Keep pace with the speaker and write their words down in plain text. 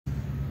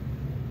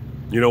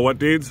You know what,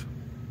 Deeds?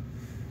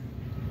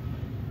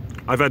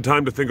 I've had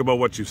time to think about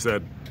what you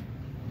said.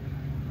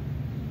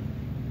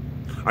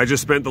 I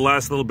just spent the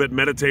last little bit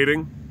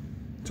meditating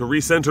to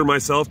recenter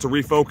myself, to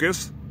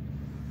refocus.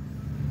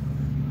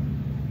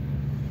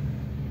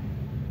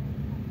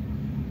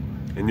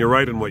 And you're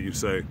right in what you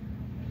say.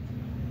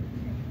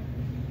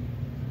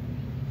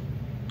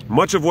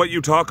 Much of what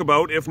you talk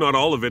about, if not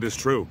all of it, is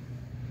true.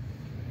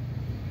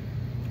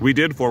 We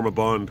did form a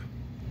bond.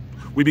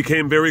 We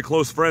became very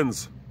close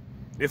friends,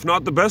 if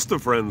not the best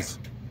of friends.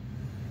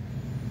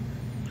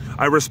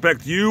 I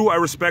respect you. I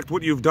respect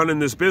what you've done in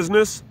this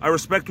business. I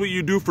respect what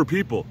you do for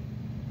people.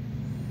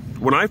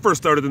 When I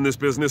first started in this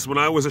business, when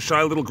I was a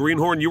shy little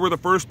greenhorn, you were the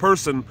first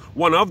person,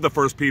 one of the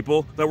first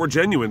people that were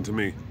genuine to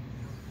me.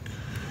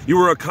 You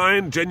were a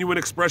kind, genuine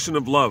expression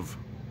of love,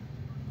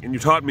 and you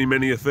taught me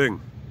many a thing.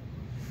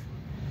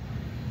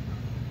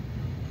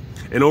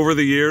 And over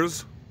the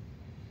years,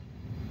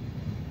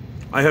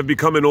 I have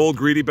become an old,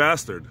 greedy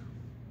bastard.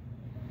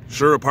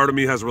 Sure, a part of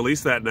me has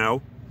released that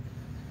now.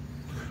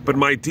 But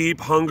my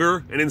deep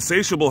hunger and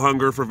insatiable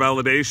hunger for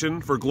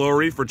validation, for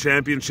glory, for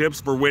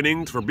championships, for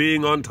winning, for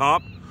being on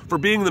top, for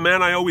being the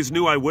man I always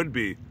knew I would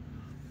be,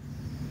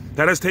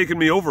 that has taken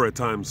me over at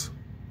times.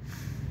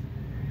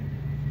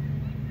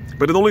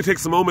 But it only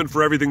takes a moment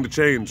for everything to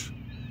change.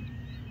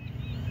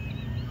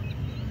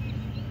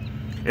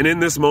 And in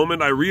this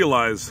moment, I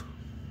realize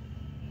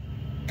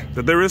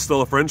that there is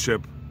still a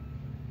friendship.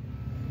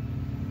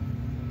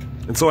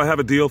 And so I have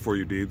a deal for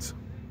you, Deeds.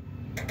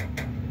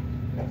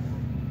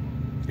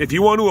 If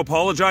you want to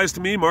apologize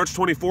to me March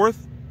 24th,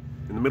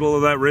 in the middle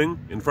of that ring,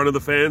 in front of the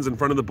fans, in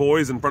front of the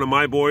boys, in front of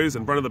my boys,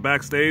 in front of the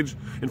backstage,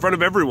 in front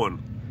of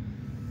everyone,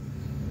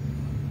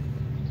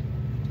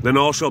 then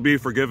all shall be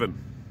forgiven.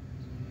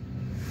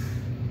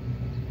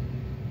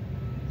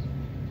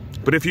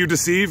 But if you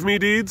deceive me,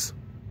 Deeds,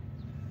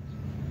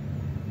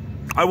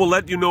 I will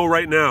let you know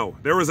right now,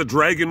 there is a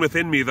dragon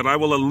within me that I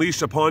will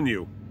unleash upon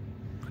you.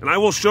 And I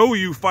will show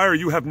you fire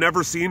you have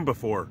never seen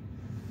before.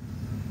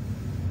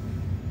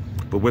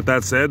 But with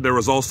that said, there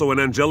is also an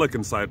angelic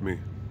inside me.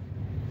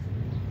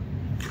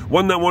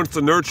 One that wants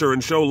to nurture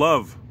and show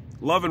love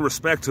and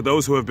respect to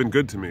those who have been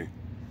good to me.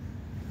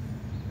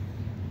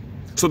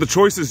 So the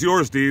choice is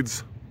yours,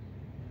 Deeds.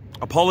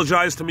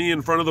 Apologize to me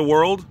in front of the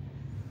world,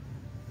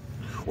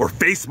 or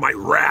face my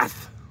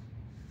wrath.